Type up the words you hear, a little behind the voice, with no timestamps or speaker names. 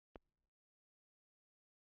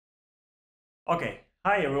Okay,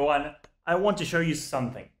 hi everyone. I want to show you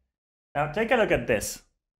something. Now take a look at this.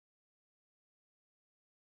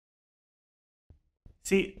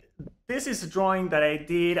 See, this is a drawing that I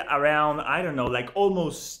did around, I don't know, like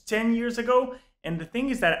almost 10 years ago. And the thing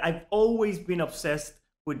is that I've always been obsessed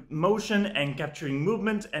with motion and capturing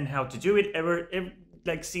movement and how to do it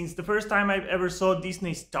like since the first time I ever saw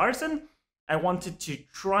Disney's Tarzan. I wanted to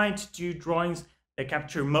try to do drawings that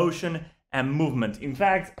capture motion and movement. In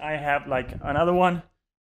fact, I have like another one.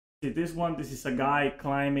 See this one, this is a guy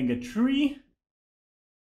climbing a tree.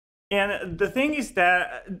 And the thing is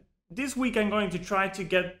that this week I'm going to try to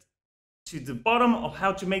get to the bottom of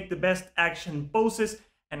how to make the best action poses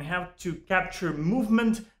and how to capture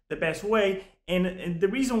movement the best way. And the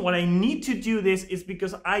reason why I need to do this is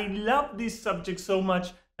because I love this subject so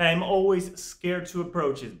much that I'm always scared to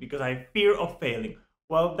approach it because I fear of failing.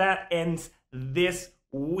 Well, that ends this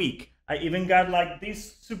week. I even got like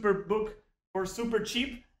this super book for super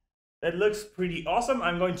cheap that looks pretty awesome.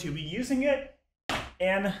 I'm going to be using it,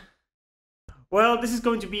 and well, this is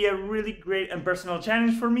going to be a really great and personal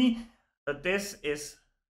challenge for me, but this is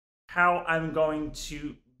how I'm going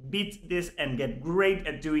to beat this and get great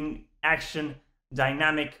at doing action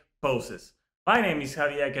dynamic poses. My name is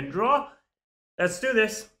Javi, I can draw. Let's do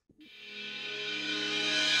this.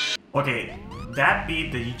 Okay, that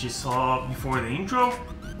beat that you just saw before the intro,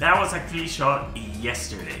 that was actually shot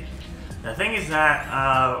yesterday. The thing is that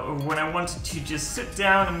when I wanted to just sit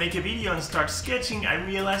down and make a video and start sketching, I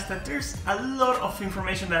realized that there's a lot of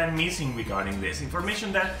information that I'm missing regarding this.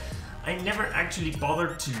 Information that I never actually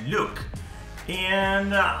bothered to look.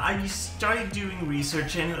 And I started doing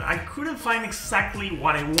research and I couldn't find exactly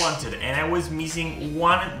what I wanted, and I was missing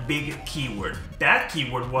one big keyword. That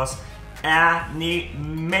keyword was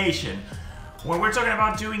animation. When we're talking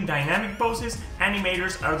about doing dynamic poses,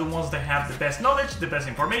 animators are the ones that have the best knowledge, the best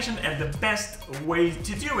information, and the best way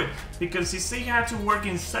to do it. Because since they have to work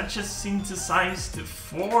in such a synthesized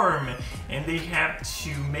form and they have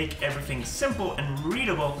to make everything simple and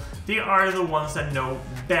readable, they are the ones that know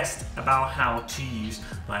best about how to use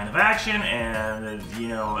line of action and,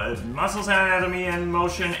 muscles and anatomy and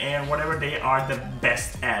motion and whatever. They are the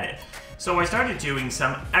best at it. So I started doing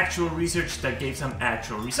some actual research that gave some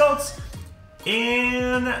actual results.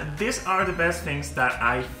 And these are the best things that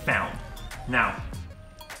I found. Now,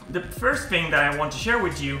 the first thing that I want to share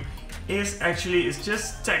with you is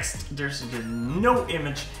just text. There's no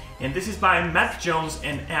image, and this is by Matt Jones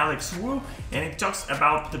and Alex Wu, and it talks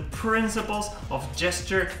about the principles of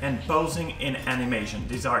gesture and posing in animation.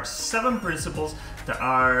 These are 7 principles that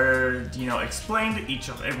are, explained, each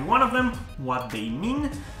of every one of them, what they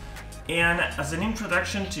mean. And as an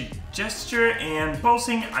introduction to gesture and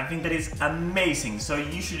posing, I think that is amazing, so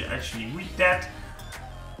you should actually read that.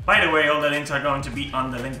 By the way, all the links are going to be on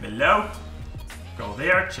the link below. Go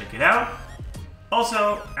there, check it out.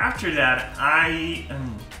 Also, after that, I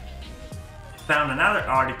found another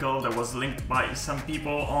article that was linked by some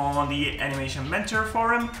people on the Animation Mentor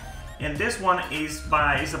forum, and this one is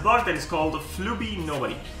a blog that is called Flooby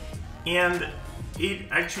Nobody. And it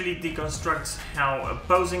actually deconstructs how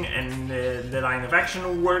posing and the line of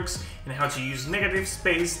action works and how to use negative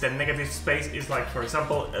space. The negative space is like, for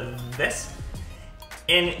example, this.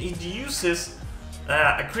 And it uses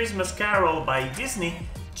A Christmas Carol by Disney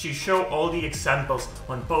to show all the examples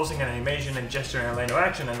on posing and animation and gesture and line of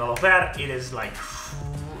action and all of that. It is like,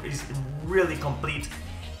 it's really complete.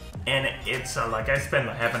 And it's like I spent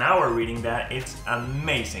half an hour reading that. It's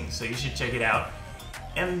amazing, so you should check it out.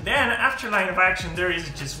 And then after line of action, there is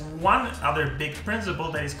just one other big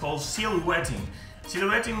principle that is called silhouetting.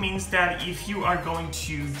 Silhouetting means that if you are going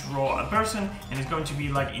to draw a person and it's going to be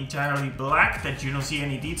like entirely black, that you don't see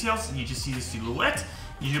any details, you just see the silhouette,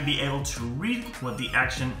 you should be able to read what the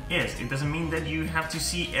action is. It doesn't mean that you have to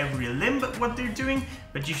see every limb what they're doing,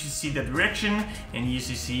 but you should see the direction and you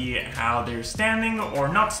should see how they're standing or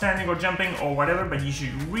not standing or jumping or whatever, but you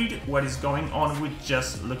should read what is going on with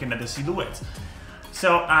just looking at the silhouette.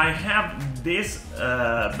 So I have this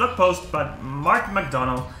blog post by Mark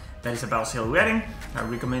McDonald that is about silhouetting. I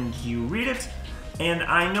recommend you read it. And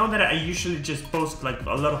I know that I usually just post like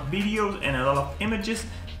a lot of videos and a lot of images,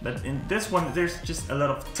 but in this one there's just a lot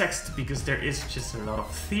of text because there is just a lot of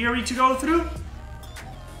theory to go through.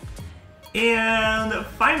 And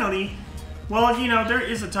finally, well, there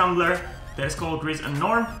is a Tumblr that is called Gris and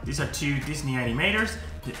Norm. These are 2 Disney animators.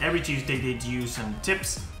 Every Tuesday they do some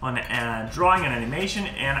tips on drawing and animation,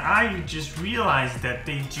 and I just realized that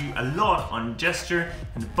they do a lot on gesture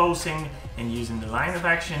and posing and using the line of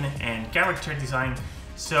action and character design.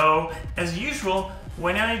 So as usual,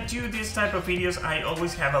 when I do this type of videos, I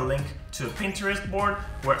always have a link to a Pinterest board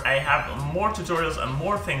where I have more tutorials and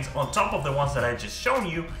more things on top of the ones that I just shown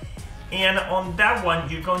you. And on that one,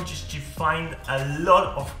 you're going to find a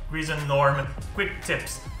lot of Gris and Norm quick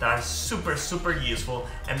tips that are super useful,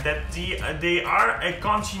 and that they are a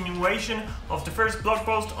continuation of the first blog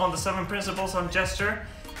post on the 7 principles on gesture.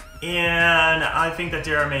 And I think that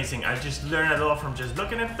they're amazing. I just learned a lot from just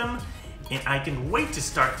looking at them, and I can wait to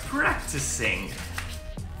start practicing.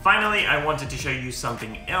 Finally, I wanted to show you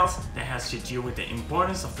something else that has to do with the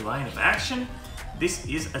importance of the line of action. This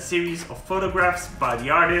is a series of photographs by the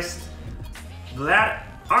artist Vlad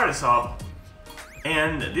Artisov,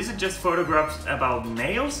 and this is just photographs about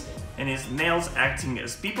nails, and it's nails acting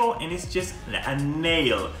as people, and it's just a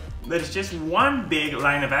nail. But it's just one big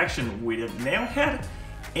line of action with a nail head,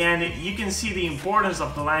 and you can see the importance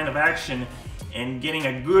of the line of action and getting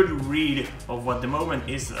a good read of what the movement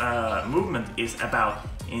is about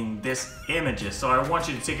in this images. So I want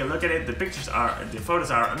you to take a look at it. The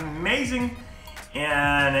photos are amazing,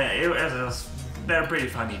 and they're pretty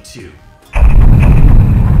funny too.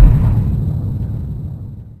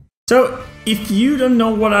 So if you don't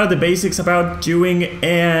know what are the basics about doing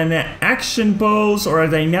an action pose or a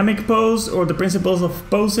dynamic pose or the principles of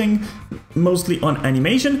posing, mostly on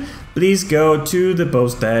animation, please go to the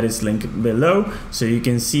post that is linked below so you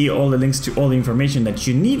can see all the links to all the information that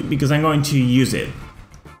you need, because I'm going to use it.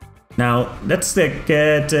 Now let's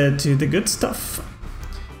get to the good stuff.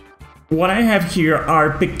 What I have here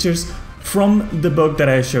are pictures from the book that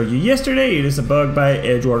I showed you yesterday. It is a book by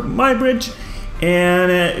Edward Muybridge.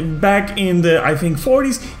 And back in the, I think,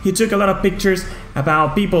 40s, he took a lot of pictures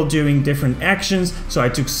about people doing different actions. So I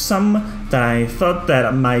took some that I thought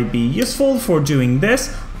that might be useful for doing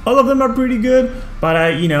this. All of them are pretty good, but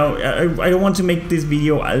I don't want to make this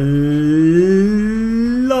video a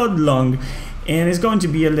lot long, and it's going to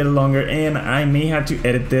be a little longer, and I may have to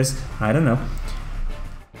edit this. I don't know.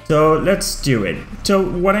 So let's do it. So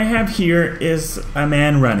what I have here is a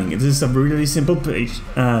man running. This is a really simple page.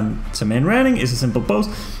 It's a man running, it's a simple pose.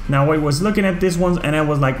 Now I was looking at this one and I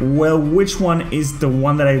was like, well, which one is the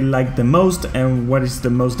one that I like the most and what is the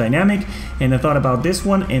most dynamic? And I thought about this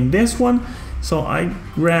one and this one. So I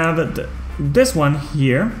grabbed this one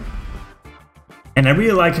here, and I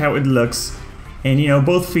really like how it looks. And you know,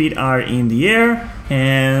 both feet are in the air,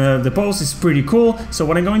 and the pose is pretty cool. So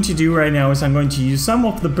what I'm going to do right now is I'm going to use some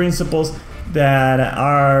of the principles that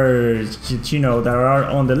are, that are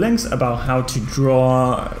on the links about how to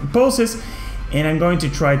draw poses, and I'm going to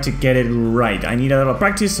try to get it right. I need a little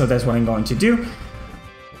practice, so that's what I'm going to do.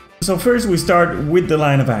 So first we start with the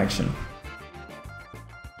line of action.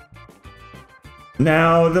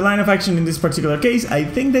 Now, the line of action in this particular case, I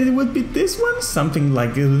think that it would be this one, something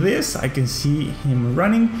like this. I can see him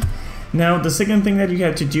running. Now, the second thing that you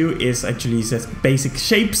have to do is actually, it says basic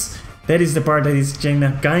shapes. That is the part that is kind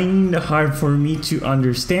of hard for me to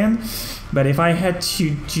understand. But if I had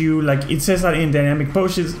to do, like, it says that in dynamic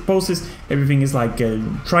poses, everything is like a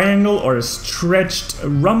triangle or a stretched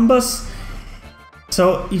rhombus.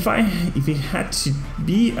 So if it had to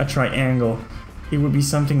be a triangle, it would be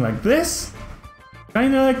something like this.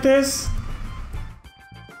 Kind of like this.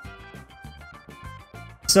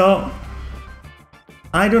 So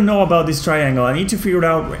I don't know about this triangle. I need to figure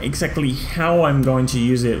out exactly how I'm going to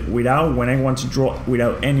use it when I want to draw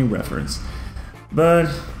without any reference. But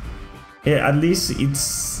yeah, at least it's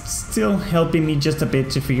still helping me just a bit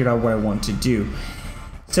to figure out what I want to do.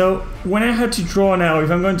 So when I have to draw now, if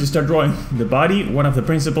I'm going to start drawing the body, one of the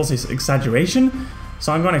principles is exaggeration.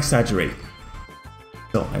 So I'm going to exaggerate.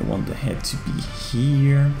 So I want the head to be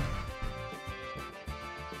here.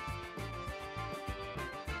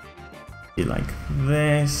 Be like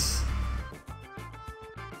this.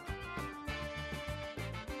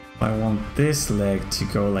 I want this leg to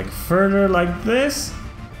go like further like this.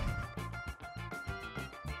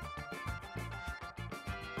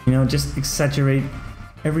 You know, just exaggerate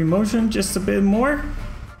every motion just a bit more.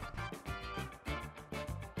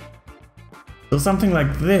 So something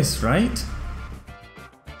like this, right?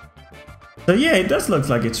 So yeah, it does look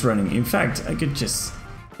like it's running. In fact, I could just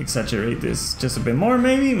exaggerate this just a bit more,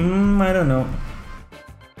 maybe? I don't know.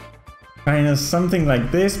 Kind of something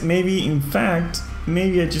like this. Maybe, in fact,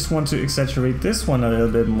 maybe I just want to exaggerate this one a little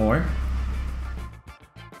bit more.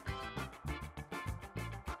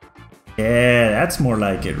 Yeah, that's more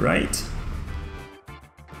like it, right?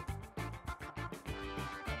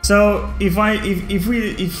 So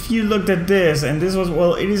if you looked at this and this was,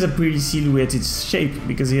 well, it is a pretty silhouetted shape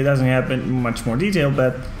because it doesn't have much more detail,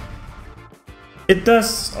 but it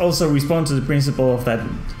does also respond to the principle of that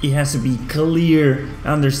it has to be clear,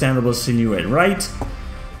 understandable silhouette, right?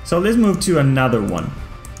 So let's move to another one.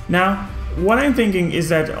 Now, what I'm thinking is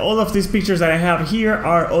that all of these pictures that I have here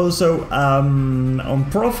are also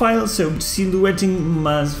on profile, so silhouetting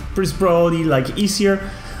is probably like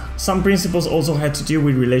easier. Some principles also had to do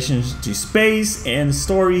with relations to space and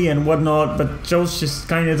story and whatnot, but those just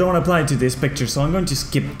kind of don't apply to this picture, so I'm going to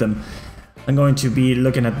skip them. I'm going to be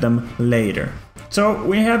looking at them later. So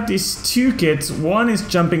we have these two kids, one is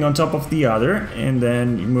jumping on top of the other and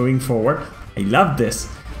then moving forward. I love this.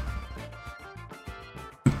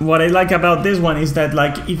 What I like about this one is that,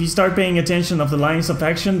 like, if you start paying attention of the lines of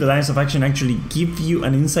action, the lines of action actually give you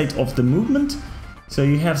an insight of the movement. So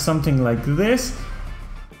you have something like this,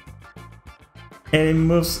 and it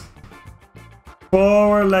moves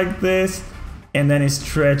forward like this, and then it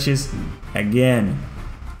stretches again.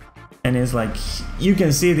 And it's like, you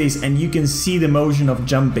can see this, and you can see the motion of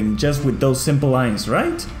jumping just with those simple lines,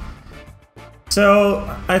 right?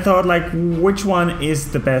 So I thought, like, which one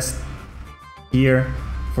is the best here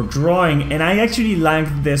for drawing? And I actually like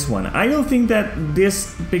this one. I don't think that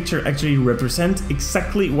this picture actually represents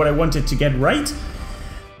exactly what I wanted to get right.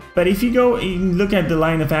 But if you go and look at the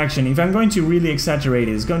line of action, if I'm going to really exaggerate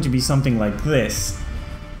it, it's going to be something like this.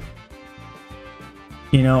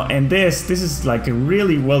 You know, and this is like a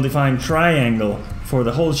really well-defined triangle for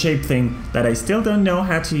the whole shape thing that I still don't know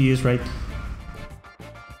how to use, right?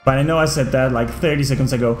 But I know I said that like 30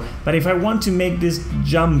 seconds ago. But if I want to make this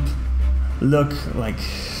jump look like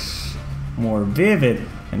more vivid,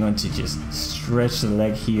 I'm going to just stretch the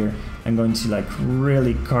leg here. I'm going to like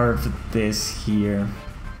really carve this here.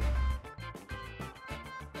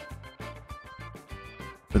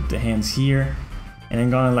 Put the hands here, and I'm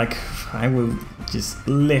gonna like, I will just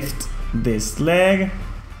lift this leg.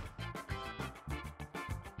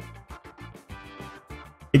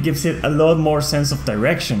 It gives it a lot more sense of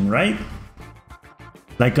direction, right?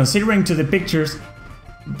 Like, considering to the pictures,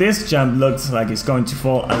 this jump looks like it's going to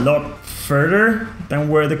fall a lot further than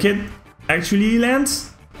where the kid actually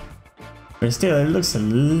lands. But still, it looks a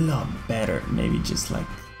lot better. Maybe just like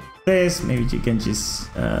this. Maybe you can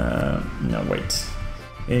just, no, wait.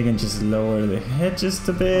 You can just lower the head just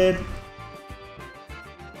a bit.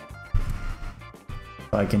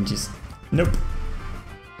 I can just, nope.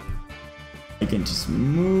 I can just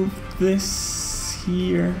move this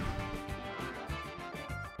here.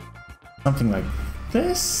 Something like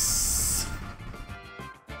this.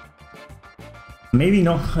 Maybe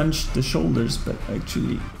not hunch the shoulders, but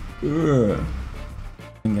actually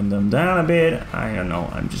bringing them down a bit. I don't know,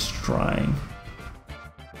 I'm just trying.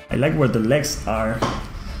 I like where the legs are,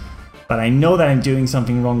 but I know that I'm doing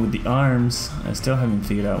something wrong with the arms. I still haven't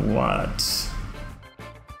figured out what.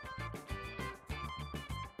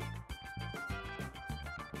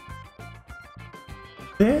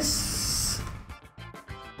 This,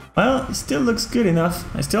 well, it still looks good enough.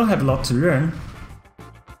 I still have a lot to learn.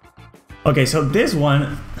 Okay, so this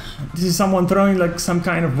one, this is someone throwing like some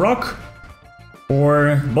kind of rock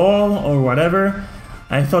or ball or whatever.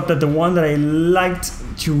 I thought that the one that I liked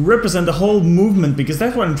to represent the whole movement, because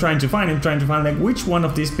that's what I'm trying to find. I'm trying to find like which one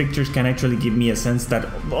of these pictures can actually give me a sense that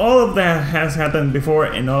all of that has happened before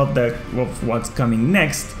and all of that of what's coming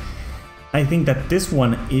next. I think that this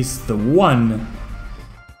one is the one.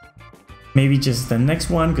 Maybe just the next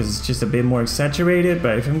one, because it's just a bit more exaggerated.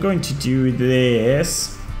 But if I'm going to do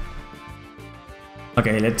this,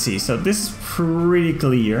 okay, let's see. So this is pretty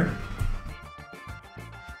clear.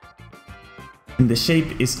 And the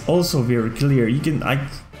shape is also very clear. I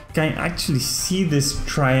can actually see this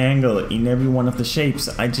triangle in every one of the shapes.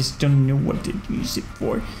 I just don't know what to use it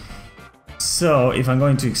for. So if I'm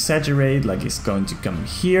going to exaggerate, like it's going to come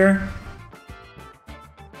here.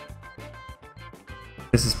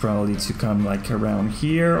 This is probably to come like around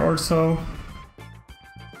here or so.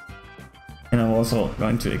 And I'm also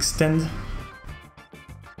going to extend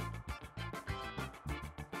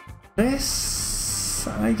this,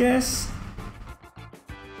 I guess.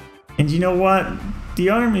 And you know what? The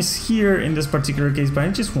arm is here in this particular case, but I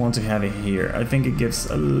just want to have it here. I think it gives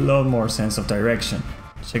a lot more sense of direction.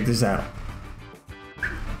 Check this out.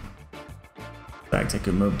 In fact, I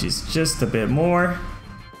could move this just a bit more.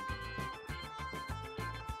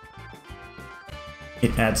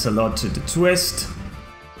 It adds a lot to the twist.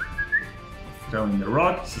 Throwing the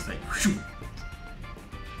rock, it's just like, whoosh,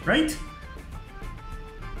 right?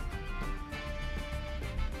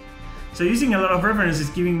 So using a lot of reference is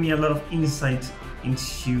giving me a lot of insight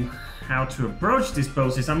into how to approach these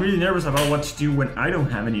poses. I'm really nervous about what to do when I don't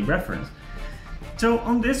have any reference. So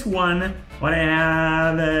on this one, what I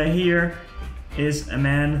have here is a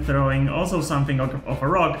man throwing also something of a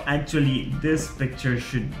rock. Actually, this picture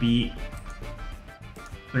should be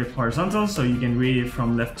flipped horizontal so you can read it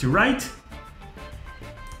from left to right.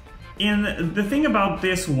 And the thing about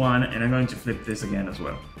this one, and I'm going to flip this again as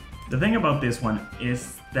well. The thing about this one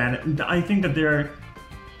is that I think that there are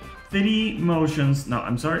 3 motions. No,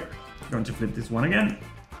 I'm sorry. I'm going to flip this one again.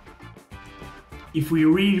 If we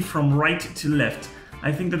read from right to left,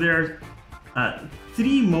 I think that there are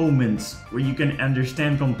 3 moments where you can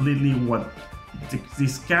understand completely what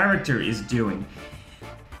this character is doing.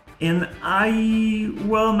 And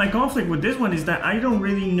well, my conflict with this one is that I don't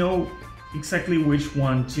really know exactly which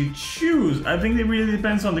one to choose. I think it really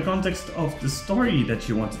depends on the context of the story that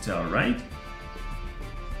you want to tell, right?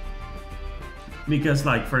 Because,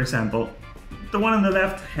 like, for example, the one on the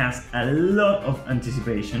left has a lot of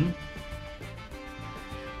anticipation.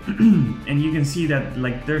 And you can see that,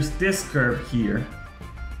 like, there's this curve here.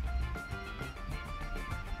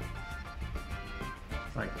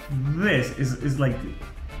 Like, this is like,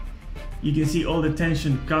 you can see all the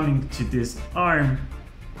tension coming to this arm.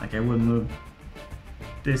 Like, I will move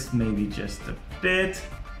this maybe just a bit.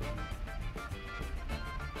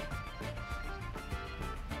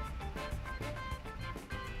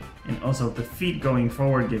 And also the feet going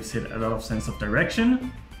forward gives it a lot of sense of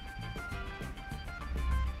direction.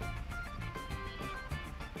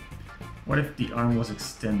 What if the arm was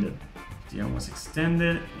extended? If the arm was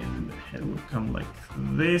extended and the head would come like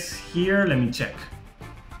this here. Let me check.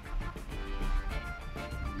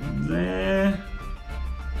 There.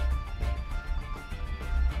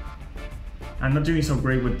 I'm not doing so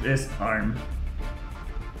great with this arm.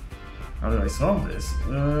 How do I solve this?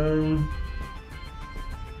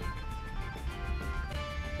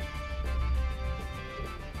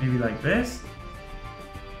 Maybe like this?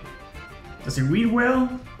 Does it read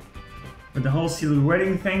well? With the whole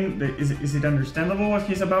silhouetting thing, is it understandable what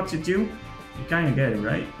he's about to do? You kind of get it,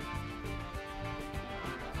 right?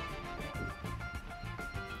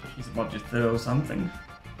 He's about to throw something.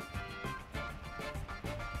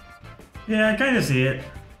 Yeah, I kind of see it.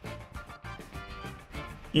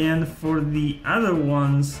 And for the other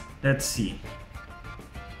ones, let's see.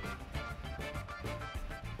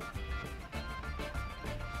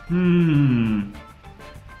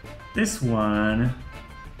 This one,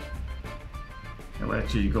 I will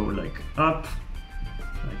actually go like up,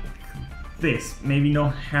 like this. Maybe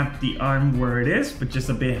not have the arm where it is, but just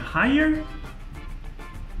a bit higher.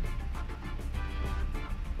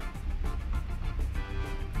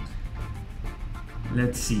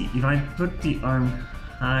 Let's see, if I put the arm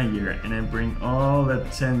higher and I bring all the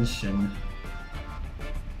tension,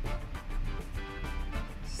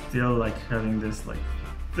 still like having this like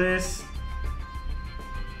this.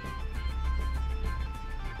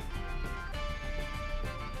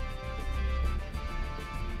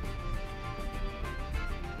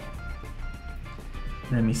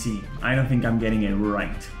 Let me see, I don't think I'm getting it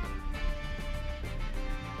right.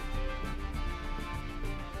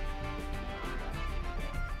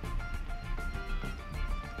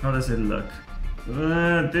 How does it look?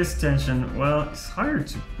 This tension, well, it's hard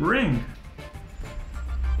to bring.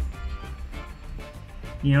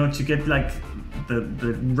 You know, to get like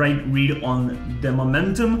the right read on the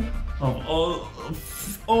momentum of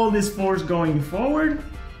all this force going forward.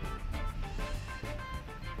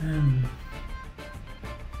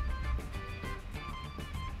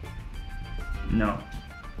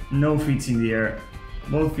 No feet in the air.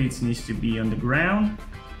 Both feet needs to be on the ground.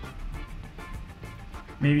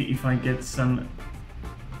 Maybe if I get some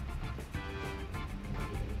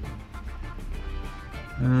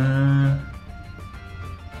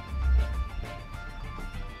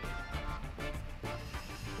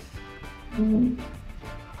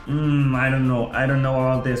I don't know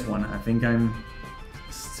about this one. I think I'm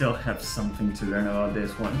still have something to learn about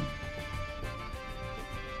this one.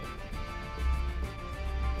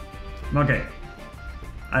 Okay,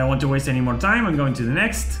 I don't want to waste any more time. I'm going to the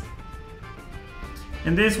next.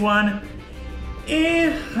 And this one,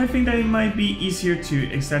 I think that it might be easier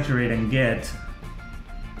to exaggerate and get.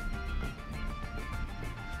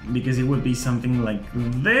 Because it would be something like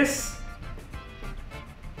this.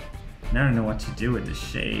 And I don't know what to do with the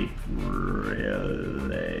shape,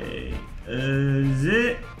 really. Is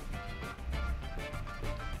it?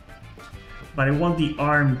 But I want the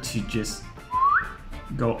arm to just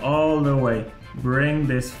go all the way. Bring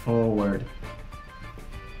this forward.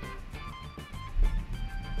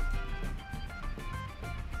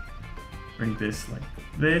 Bring this like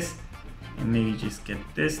this. And maybe just get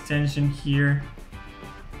this tension here.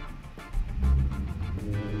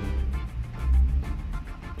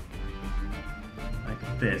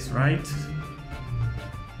 Like this, right?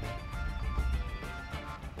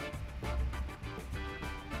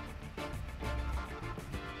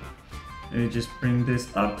 me just bring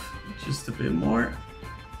this up just a bit more.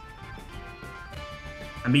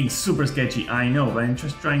 I'm being super sketchy, I know, but I'm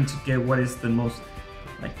just trying to get what is the most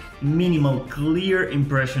like minimal, clear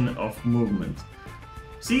impression of movement.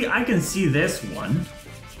 See, I can see this one.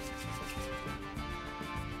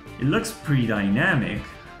 It looks pretty dynamic.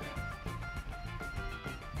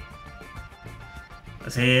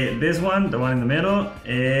 Let's say this one, the one in the middle.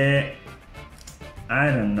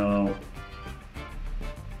 I don't know.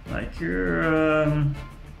 Like,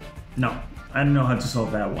 no, I don't know how to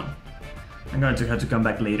solve that one. I'm going to have to come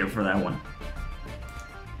back later for that one.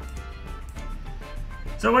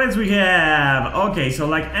 So what else we have? Okay, so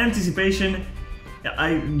like anticipation.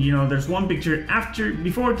 There's one picture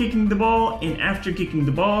before kicking the ball and after kicking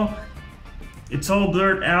the ball. It's all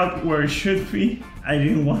blurred out where it should be. I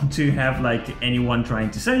didn't want to have like anyone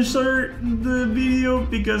trying to censor the video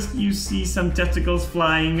because you see some testicles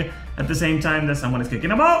flying at the same time that someone is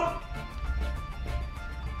kicking a ball.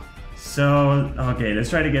 So, okay, let's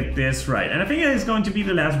try to get this right. And I think it's going to be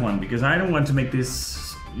the last one because I don't want to make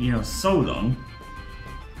this, so long.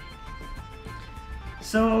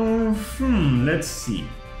 So, let's see.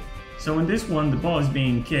 So in this one, the ball is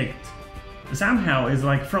being kicked. Somehow, it's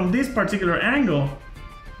like from this particular angle,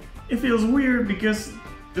 it feels weird because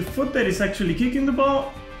the foot that is actually kicking the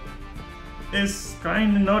ball is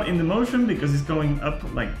kind of not in the motion because it's going up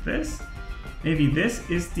like this. Maybe this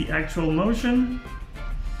is the actual motion.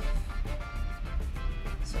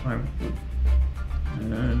 So I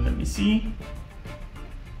would, let me see.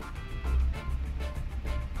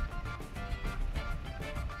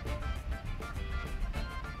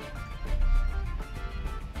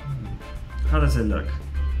 How does it look?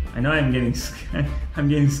 I know I'm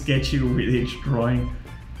getting sketchy with each drawing.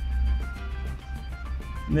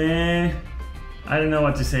 Nah, I don't know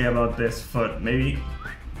what to say about this foot. Maybe,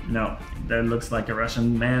 no, that looks like a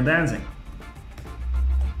Russian man dancing.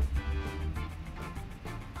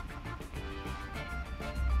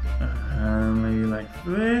 Maybe like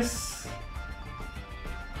this.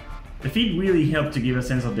 The feet really help to give a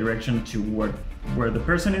sense of direction to where the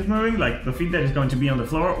person is moving. Like the feet that is going to be on the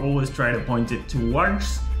floor, always try to point it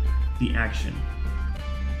towards the action.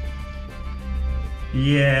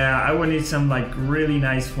 Yeah, I would need some like really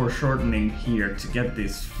nice foreshortening here to get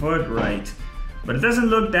this foot right. But it doesn't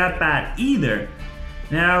look that bad either.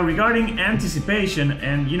 Now regarding anticipation,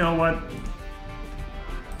 and you know what?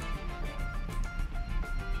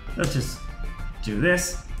 Let's just do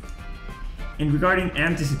this. And regarding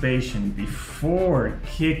anticipation before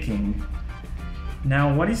kicking,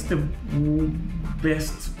 now what is the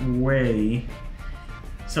best way?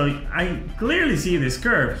 So I clearly see this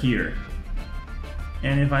curve here.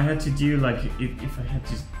 And if I had to do like, if I had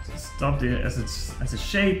to stop it as a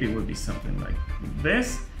shape, it would be something like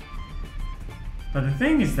this. But the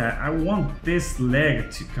thing is that I want this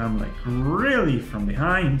leg to come like really from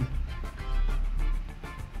behind.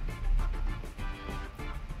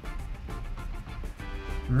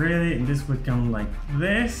 Really, this would come like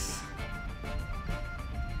this.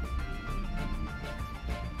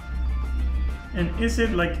 And is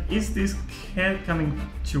it like, is this head coming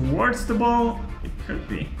towards the ball? It could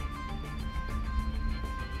be.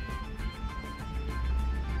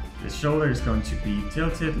 The shoulder is going to be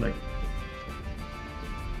tilted like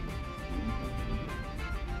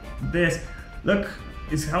this. Look,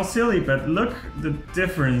 it's how silly, but look the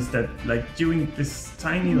difference that like doing this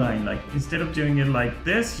tiny line, like instead of doing it like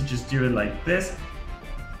this, you just do it like this.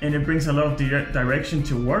 And it brings a lot of direction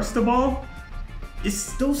towards the ball.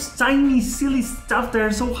 It's those tiny, silly stuff that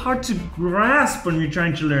are so hard to grasp when you're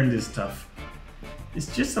trying to learn this stuff.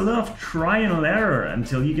 It's just a lot of try and error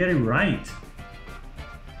until you get it right.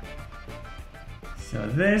 So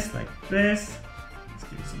this, like this. Let's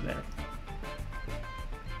get this in there.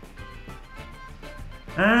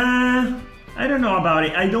 I don't know about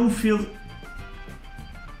it. I don't feel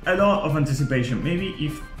a lot of anticipation. Maybe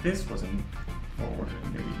if this wasn't forward,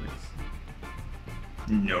 maybe this.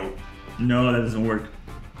 No. No, that doesn't work.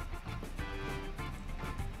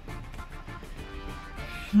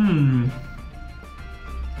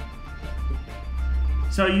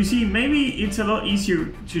 So you see, maybe it's a lot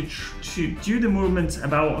easier to do the movements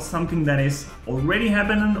about something that is already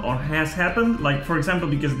happening or has happened. Like for example,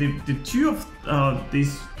 because the two of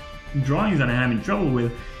these drawings that I'm having trouble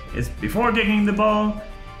with is before kicking the ball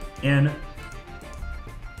and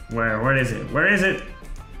where is it? Where is it?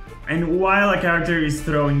 And while a character is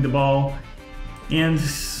throwing the ball, and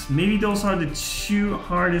maybe those are the two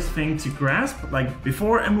hardest things to grasp, like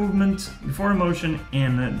before a movement, before a motion,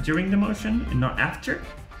 and during the motion, and not after.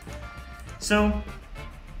 So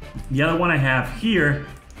the other one I have here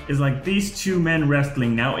is like these two men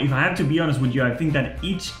wrestling. Now, if I have to be honest with you, I think that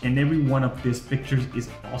each and every one of these pictures is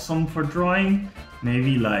awesome for drawing.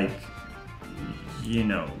 Maybe like, you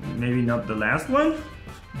know, maybe not the last one,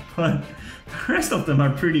 but the rest of them are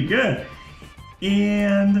pretty good.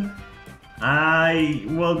 And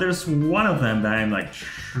well, there's one of them that I'm like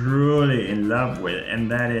truly in love with, and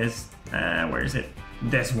that is, where is it?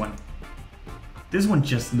 This one. This one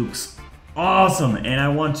just looks awesome, and I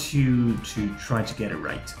want to try to get it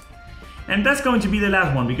right. And that's going to be the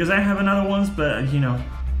last one, because I have another ones, but you know,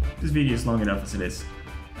 this video is long enough as it is.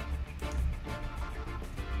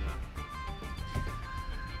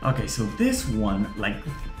 Okay, so this one, like,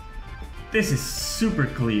 this is super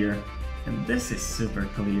clear, and this is super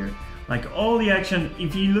clear. Like, all the action,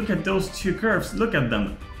 if you look at those two curves, look at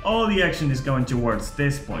them. All the action is going towards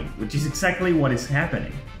this point, which is exactly what is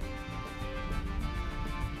happening.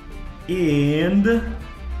 And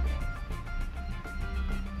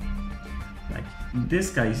like, this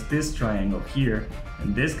guy is this triangle here,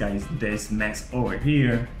 and this guy is this mess over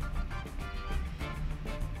here.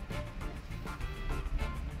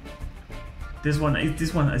 This one,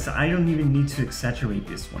 I don't even need to exaggerate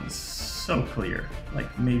this one. It's so clear.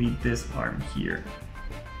 Like, maybe this arm here.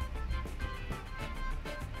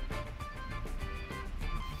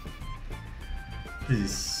 This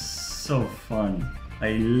is so fun.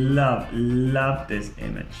 I love this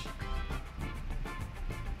image.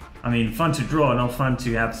 I mean, fun to draw, not fun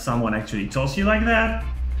to have someone actually toss you like that.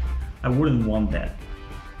 I wouldn't want that.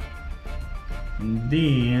 And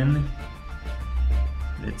then,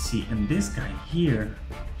 let's see, and this guy here,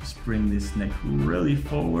 just bring this neck really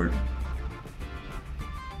forward.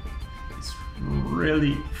 It's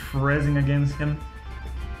really pressing against him.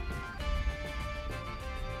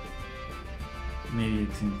 Maybe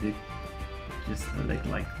I can do just a leg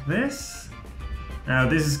like this. Now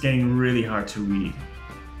this is getting really hard to read.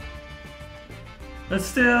 But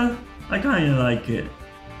still, I kinda like it.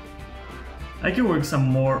 I can work some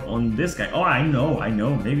more on this guy. Oh, I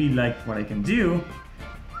know. Maybe like what I can do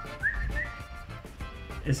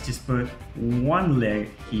is just put one leg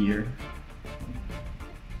here.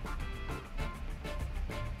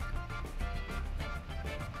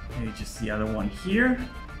 Maybe just the other one here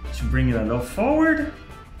to bring it a little forward.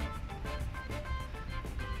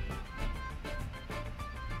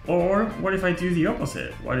 Or what if I do the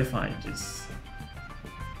opposite? What if I just...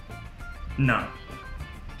 No.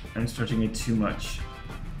 I'm stretching it too much.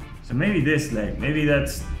 So maybe this leg, maybe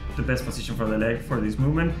that's the best position for the leg for this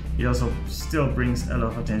movement. It also still brings a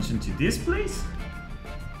lot of attention to this place.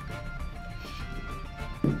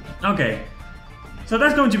 Okay, so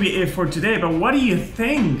that's going to be it for today, but what do you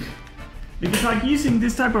think? Because like using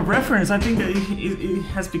this type of reference, I think that it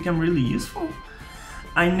has become really useful.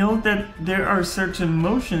 I know that there are certain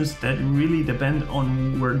motions that really depend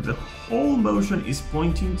on where the whole motion is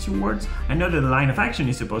pointing towards. I know that the line of action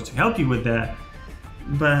is supposed to help you with that,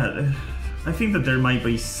 but I think that there might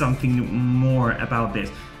be something more about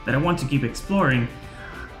this that I want to keep exploring.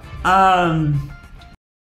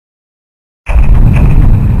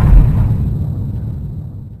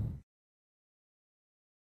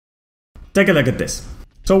 Take a look at this.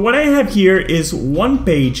 So what I have here is one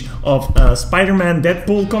page of a Spider-Man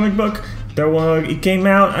Deadpool comic book. It came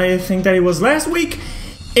out, I think that it was last week.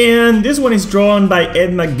 And this one is drawn by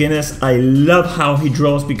Ed McGuinness. I love how he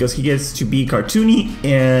draws because he gets to be cartoony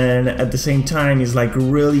and at the same time is like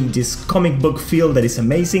really this comic book feel that is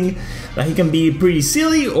amazing. That he can be pretty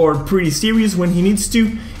silly or pretty serious when he needs to.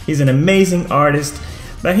 He's an amazing artist.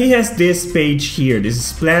 But he has this page here, this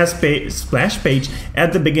splash page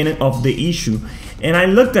at the beginning of the issue. And I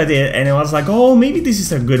looked at it and I was like, oh, maybe this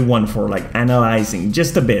is a good one for like analyzing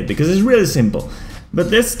just a bit because it's really simple.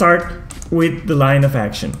 But let's start with the line of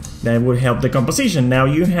action that would help the composition. Now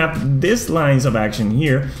you have these lines of action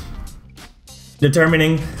here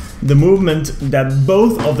determining the movement that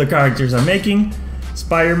both of the characters are making.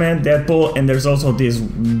 Spider-Man, Deadpool, and there's also this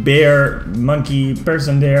bear monkey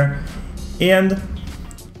person there. And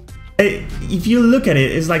if you look at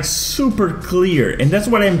it, it's like super clear, and that's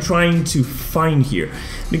what I'm trying to find here.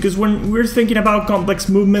 Because when we're thinking about complex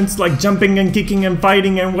movements like jumping and kicking and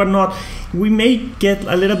fighting and whatnot, we may get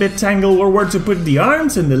a little bit tangled where to put the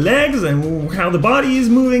arms and the legs and how the body is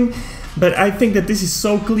moving. But I think that this is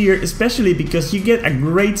so clear, especially because you get a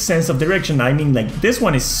great sense of direction. I mean, like this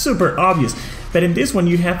one is super obvious. But in this one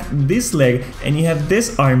you have this leg and you have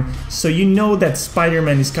this arm, so you know that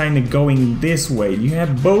Spider-Man is kind of going this way. You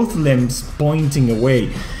have both limbs pointing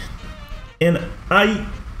away. And I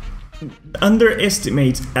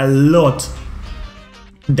underestimate a lot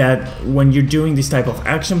that when you're doing this type of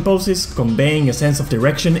action poses, conveying a sense of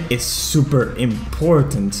direction is super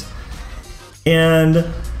important. And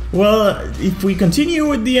well, if we continue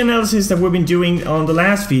with the analysis that we've been doing on the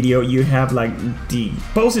last video, you have like the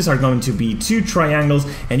poses are going to be 2 triangles,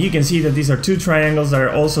 and you can see that these are 2 triangles that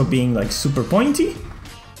are also being like super pointy.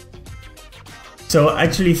 So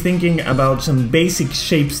actually thinking about some basic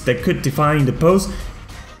shapes that could define the pose,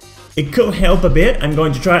 it could help a bit. I'm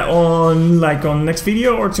going to try on next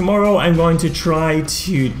video or tomorrow. I'm going to try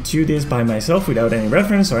to do this by myself without any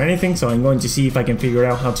reference or anything. So I'm going to see if I can figure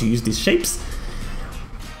out how to use these shapes.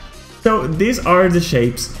 So these are the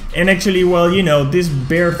shapes, and actually, well, you know, this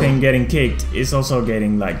bear thing getting kicked is also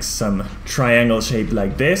getting like some triangle shape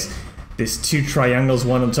like this. These 2 triangles,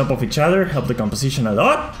 one on top of each other, help the composition a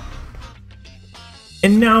lot.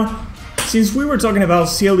 And now, since we were talking about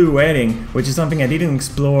silhouetting, which is something I didn't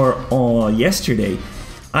explore yesterday,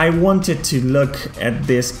 I wanted to look at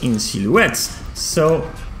this in silhouettes. So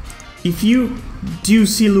if you do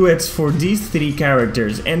silhouettes for these 3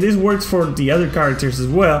 characters, and this works for the other characters as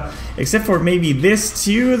well, except for maybe these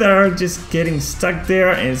 2 that are just getting stuck there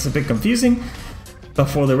and it's a bit confusing, but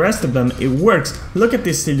for the rest of them it works. Look at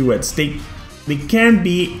these silhouettes, they can't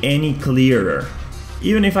be any clearer.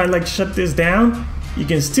 Even if I like shut this down, you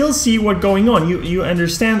can still see what's going on. You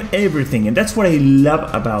understand everything, and that's what I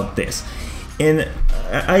love about this. And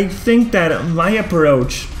I think that my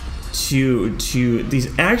approach to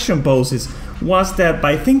these action poses was that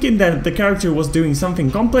by thinking that the character was doing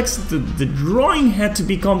something complex, the drawing had to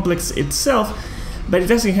be complex itself, but it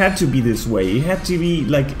doesn't have to be this way. It had to be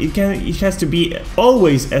like it has to be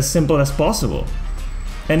always as simple as possible.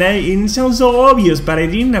 And it sounds so obvious, but I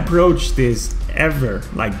didn't approach this ever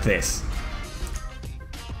like this.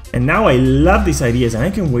 And now I love these ideas, and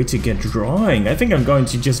I can't wait to get drawing. I think I'm going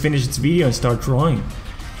to just finish this video and start drawing.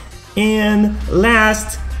 And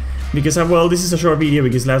last, because well, this is a short video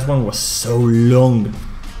because last one was so long.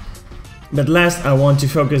 But last, I want to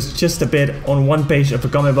focus just a bit on one page of a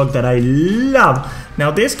comic book that I love.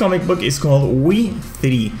 Now, this comic book is called We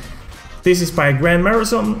 3. This is by Grant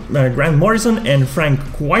Morrison and Frank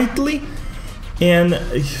Quitely. And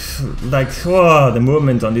like, oh, the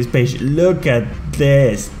movement on this page, look at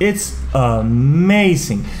this, it's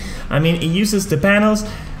amazing. I mean, it uses the panels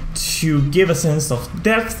to give a sense of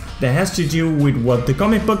depth that has to do with what the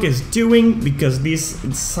comic book is doing, because these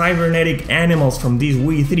cybernetic animals from this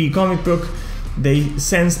We 3 comic book, they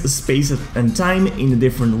sense space and time in a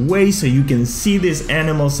different way, so you can see this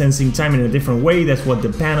animal sensing time in a different way. That's what the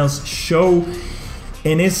panels show.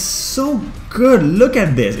 And it's so good. Look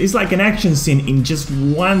at this. It's like an action scene in just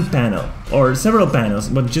one panel, or several panels,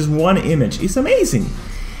 but just one image. It's amazing.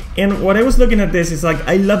 And what I was looking at this is like,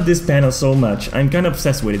 I love this panel so much. I'm kind of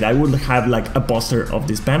obsessed with it. I would have like a poster of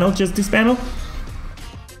this panel, just this panel.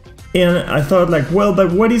 And I thought like, well,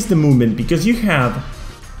 but what is the movement? Because you have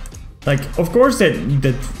like, of course that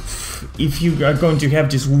if you are going to have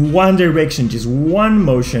just one direction, just one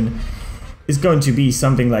motion, is going to be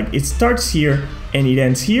something like it starts here and it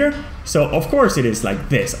ends here. So of course it is like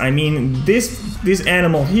this. I mean, this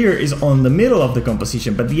animal here is on the middle of the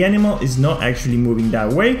composition, but the animal is not actually moving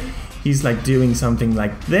that way. He's like doing something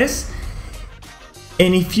like this.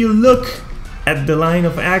 And if you look at the line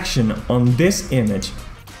of action on this image,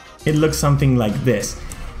 it looks something like this.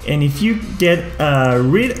 And if you get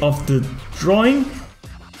rid of the drawing,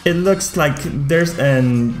 it looks like there's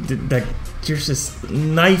there's this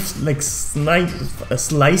knife, like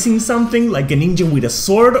slicing something, like a ninja with a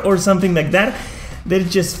sword or something like that. That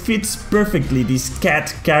just fits perfectly this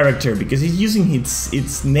cat character, because he's using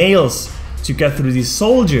its nails to cut through these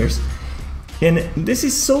soldiers. And this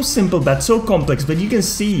is so simple but so complex, but you can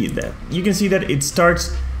see that it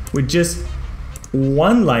starts with just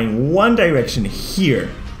one line, one direction here.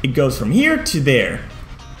 It goes from here to there.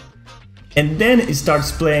 And then it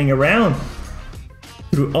starts playing around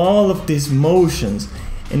through all of these motions,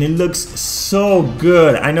 and it looks so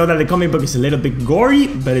good. I know that the comic book is a little bit gory,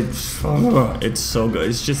 but it's so good.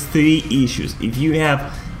 It's just 3 issues. If you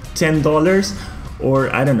have $10,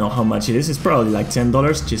 or I don't know how much it is, it's probably like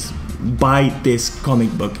 $10, just buy this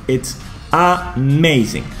comic book. It's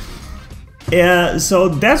amazing. So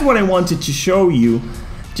that's what I wanted to show you,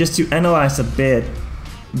 just to analyze a bit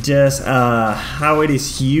just how it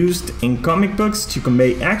is used in comic books to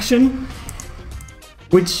convey action,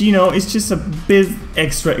 which, you know, is just a bit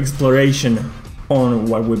extra exploration on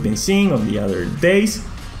what we've been seeing on the other days.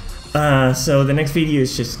 So the next video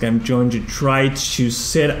is just I'm going to try to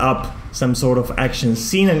set up some sort of action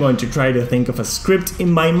scene. I'm going to try to think of a script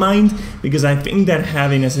in my mind, because I think that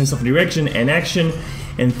having a sense of direction and action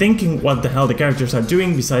and thinking what the hell the characters are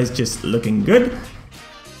doing besides just looking good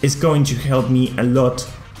is going to help me a lot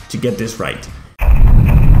to get this right.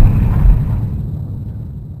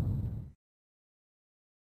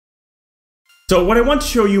 So what I want to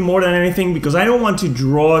show you more than anything, because I don't want to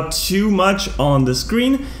draw too much on the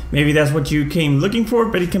screen, maybe that's what you came looking for,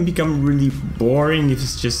 but it can become really boring if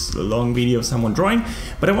it's just a long video of someone drawing.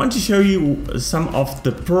 But I want to show you some of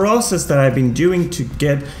the process that I've been doing to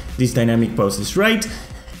get these dynamic poses right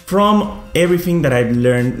from everything that I've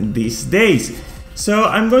learned these days. So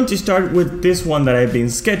I'm going to start with this one that I've been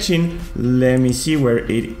sketching. Let me see where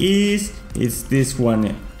it is. It's this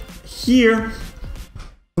one here.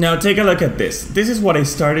 Now take a look at this. This is what I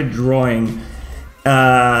started drawing,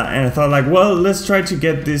 and I thought like, well, let's try to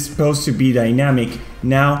get this pose to be dynamic.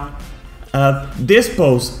 Now, this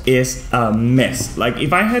pose is a mess. Like,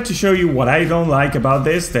 if I had to show you what I don't like about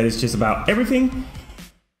this, that is just about everything,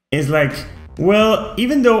 is like, well,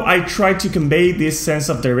 even though I try to convey this sense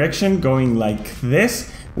of direction going like this,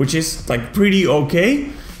 which is like pretty okay,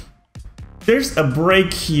 there's a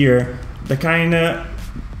break here that kind of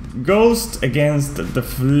goes against the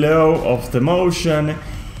flow of the motion,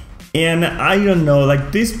 and I don't know,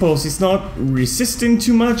 like this pose is not resisting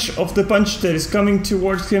too much of the punch that is coming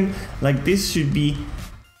towards him. Like this should be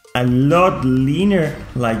a lot leaner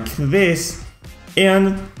like this,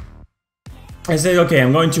 and I said, okay,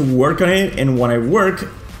 I'm going to work on it, and when I work,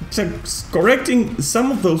 correcting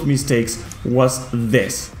some of those mistakes was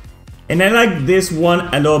this. And I like this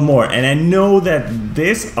one a lot more, and I know that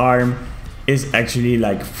this arm is actually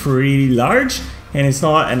like pretty large and it's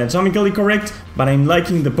not anatomically correct, but I'm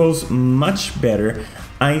liking the pose much better.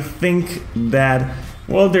 I think that,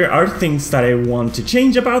 well, there are things that I want to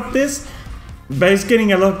change about this, but it's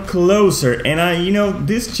getting a lot closer. And you know,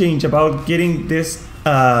 this change about getting this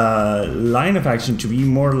line of action to be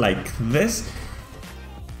more like this,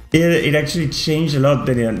 it actually changed a lot.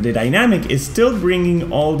 The dynamic is still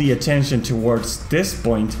bringing all the attention towards this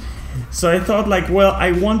point. So I thought like, well,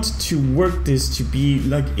 I want to work this to be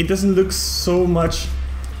like, it doesn't look so much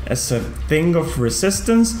as a thing of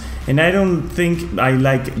resistance, and I don't think I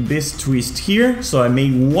like this twist here, so I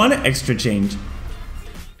made one extra change.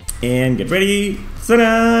 And get ready,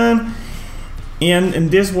 ta-da! And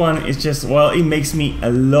this one is just, well, it makes me a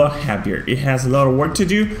lot happier. It has a lot of work to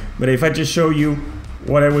do, but if I just show you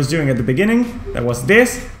what I was doing at the beginning, that was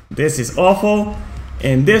this is awful.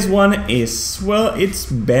 And this one is, well, it's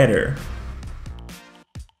better.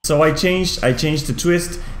 So I changed the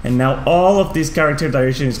twist, and now all of this character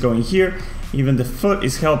direction is going here. Even the foot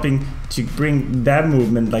is helping to bring that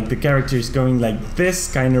movement, like the character is going like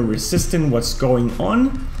this, kind of resisting what's going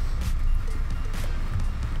on.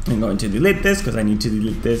 I'm going to delete this because I need to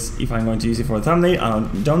delete this if I'm going to use it for a thumbnail. I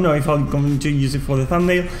don't know if I'm going to use it for the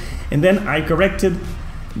thumbnail. And then I corrected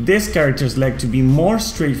this character's leg to be more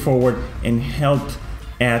straightforward and help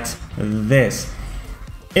at this.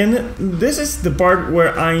 And this is the part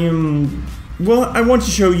where I am, well, I want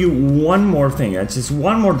to show you one more thing. It's just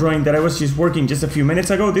one more drawing that I was just working just a few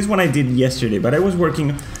minutes ago. This one I did yesterday, but I was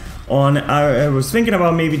working on, I was thinking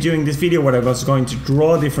about maybe doing this video where I was going to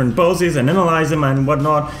draw different poses and analyze them and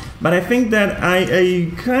whatnot, but I think that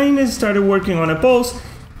I kind of started working on a pose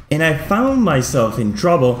and I found myself in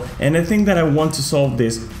trouble, and I think that I want to solve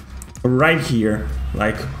this right here,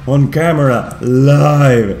 like on camera,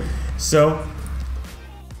 live. So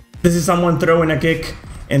this is someone throwing a kick,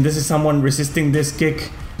 and this is someone resisting this kick.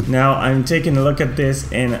 Now I'm taking a look at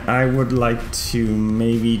this, and I would like to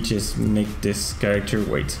maybe just make this character,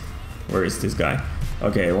 wait, where is this guy?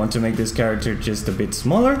 Okay, I want to make this character just a bit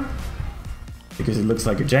smaller, because it looks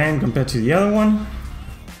like a giant compared to the other one.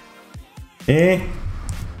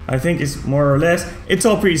 I think it's more or less, it's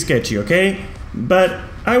all pretty sketchy, okay? But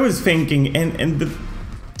I was thinking, and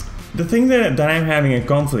the thing that I'm having a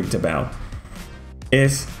conflict about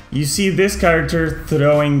is, you see this character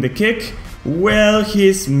throwing the kick, well,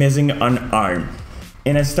 he's missing an arm.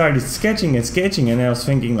 And I started sketching and sketching, and I was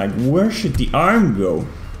thinking like, where should the arm go?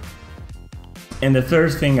 And the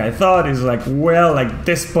third thing I thought is like, well, like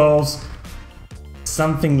this pose,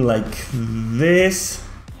 something like this.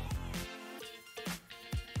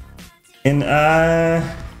 And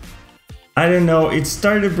I don't know, it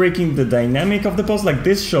started breaking the dynamic of the pose, like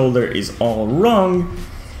this shoulder is all wrong.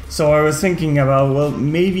 So I was thinking about, well,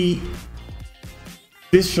 maybe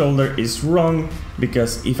this shoulder is wrong,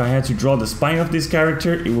 because if I had to draw the spine of this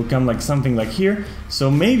character, it would come like something like here.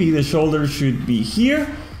 So maybe the shoulder should be here.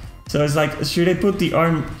 So it's like, should I put the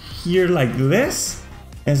arm here like this?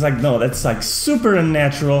 And it's like, no, that's like super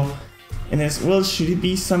unnatural. And it's, well, should it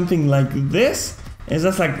be something like this? And it's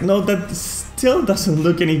just like, no, that still doesn't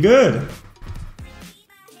look any good.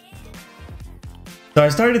 So I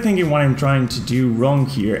started thinking what I'm trying to do wrong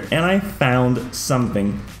here, and I found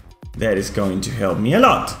something that is going to help me a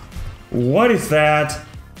lot. What is that?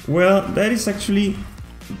 Well, that is actually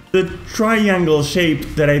the triangle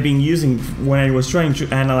shape that I've been using when I was trying to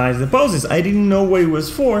analyze the poses. I didn't know what it was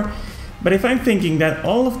for, but if I'm thinking that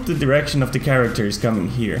all of the direction of the character is coming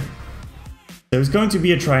here, there's going to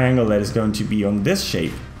be a triangle that is going to be on this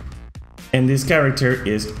shape, and this character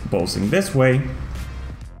is posing this way.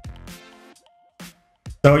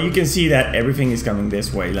 So you can see that everything is coming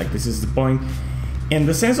this way, like this is the point. And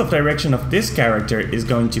the sense of direction of this character is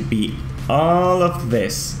going to be all of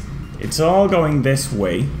this. It's all going this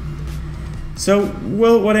way. So,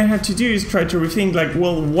 well, what I have to do is try to rethink, like,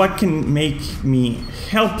 well, what can make me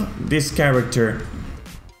help this character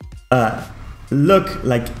look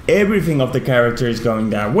like everything of the character is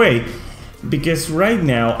going that way? Because right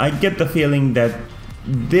now I get the feeling that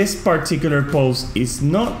this particular pose is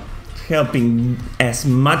not helping as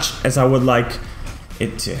much as I would like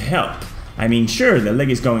it to help. I mean, sure, the leg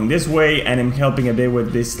is going this way and I'm helping a bit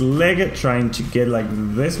with this leg, trying to get like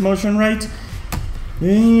this motion right.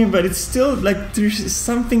 But it's still like there's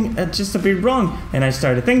something just a bit wrong. And I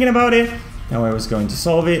started thinking about it, how I was going to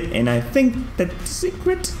solve it, and I think that the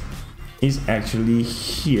secret is actually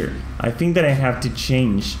here. I think that I have to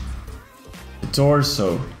change the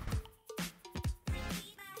torso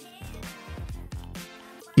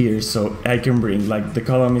here, so I can bring, like, the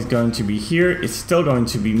column is going to be here, it's still going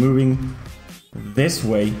to be moving this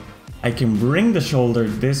way. I can bring the shoulder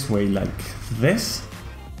this way, like this.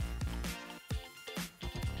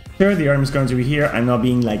 Sure, the arm is going to be here. I'm not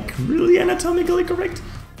being like really anatomically correct,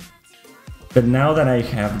 but now that I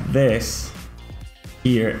have this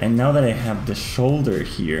here and now that I have the shoulder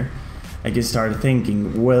here, I can start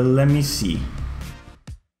thinking, well, let me see.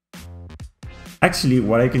 Actually,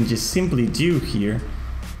 what I can just simply do here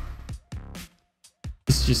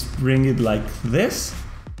is just bring it like this,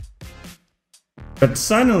 but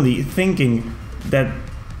suddenly thinking that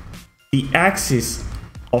the axis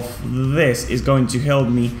of this is going to help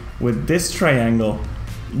me with this triangle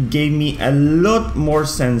gave me a lot more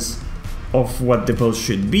sense of what the pose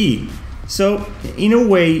should be. So in a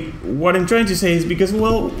way, what I'm trying to say is because,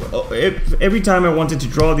 well, every time I wanted to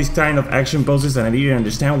draw these kind of action poses and I didn't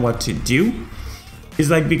understand what to do, it's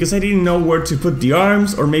like because I didn't know where to put the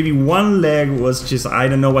arms, or maybe one leg was just, I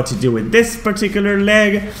don't know what to do with this particular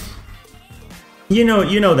leg. You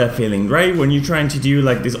know that feeling, right? When you're trying to do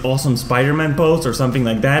like this awesome Spider-Man pose or something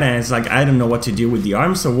like that, and it's like, I don't know what to do with the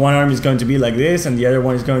arms, so one arm is going to be like this and the other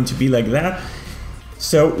one is going to be like that.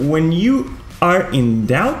 So when you are in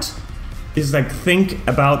doubt, it's like, think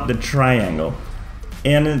about the triangle.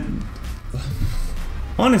 And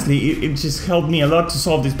honestly, it just helped me a lot to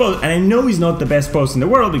solve this pose. And I know it's not the best pose in the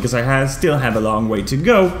world because I still have a long way to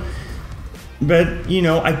go. But, you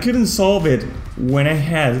know, I couldn't solve it when I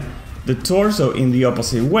had the torso in the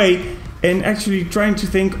opposite way. And actually trying to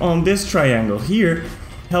think on this triangle here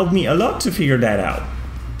helped me a lot to figure that out.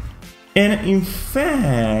 And in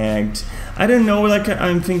fact, I don't know, like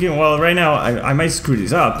I'm thinking, well, right now I might screw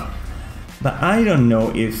this up. But I don't know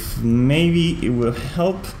if maybe it will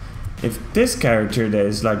help if this character that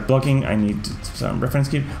is like blocking, I need some reference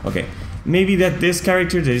key. Okay, maybe that this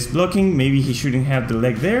character that is blocking, maybe he shouldn't have the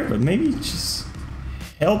leg there, but maybe just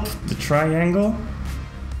help the triangle.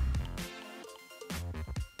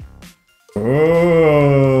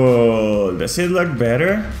 Oh, does it look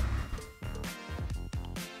better?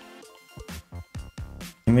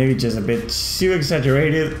 Maybe just a bit too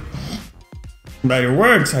exaggerated. But it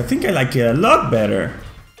works. I think I like it a lot better.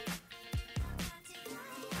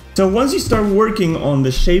 So once you start working on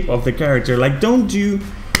the shape of the character, like don't do,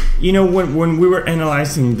 you know, when we were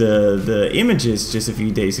analyzing the images just a few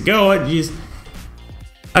days ago,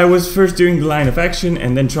 I was first doing the line of action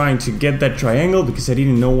and then trying to get that triangle because I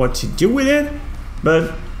didn't know what to do with it.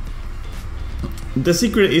 But the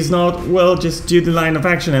secret is not, well, just do the line of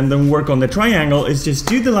action and then work on the triangle. It's just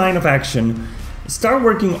do the line of action, start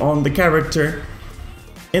working on the character,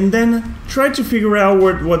 and then try to figure out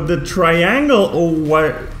what the triangle or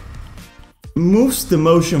what moves the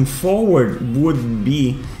motion forward would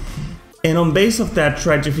be. And on base of that,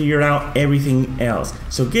 try to figure out everything else.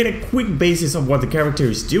 So get a quick basis of what the character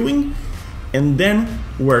is doing, and then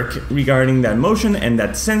work regarding that motion and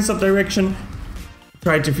that sense of direction.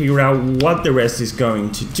 Try to figure out what the rest is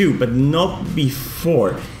going to do, but not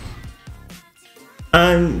before.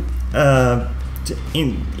 And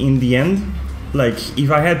in the end, like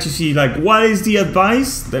if I had to see like what is the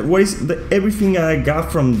advice, that what is the everything I got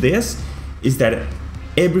from this is that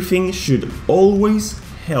everything should always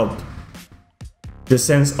help the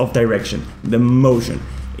sense of direction, the motion.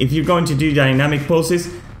 if you're going to do dynamic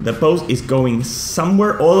poses, the pose is going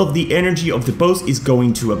somewhere. All of the energy of the pose is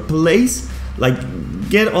going to a place. Like,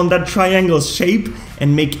 get on that triangle shape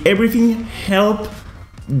and make everything help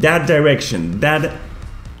that direction, that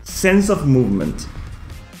sense of movement.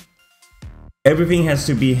 Everything has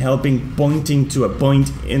to be helping, pointing to a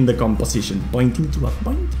point in the composition. Pointing to a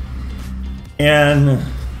point. And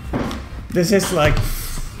this is like,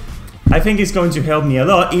 I think it's going to help me a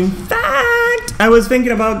lot. In fact, I was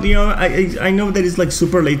thinking about, you know, I know that it's like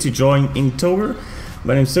super late to join Inktober,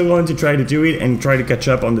 but I'm still going to try to do it and try to catch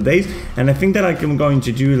up on the days. And I think that I'm going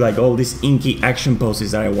to do like all these inky action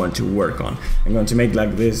poses that I want to work on. I'm going to make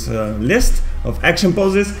like this list of action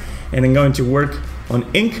poses, and I'm going to work on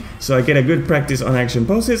ink, so I get a good practice on action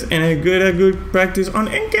poses and I get a good practice on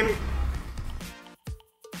inking.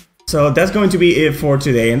 So that's going to be it for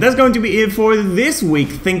today, and that's going to be it for this week.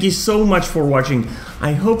 Thank you so much for watching.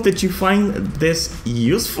 I hope that you find this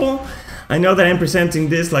useful. I know that I'm presenting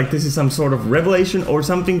this like this is some sort of revelation or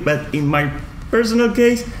something, but in my personal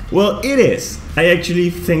case, well, it is. I actually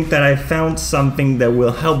think that I found something that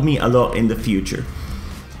will help me a lot in the future.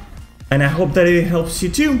 And I hope that it helps you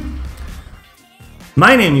too.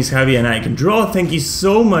 My name is Javi and I can draw. Thank you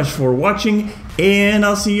so much for watching, and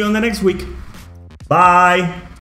I'll see you on the next week. Bye!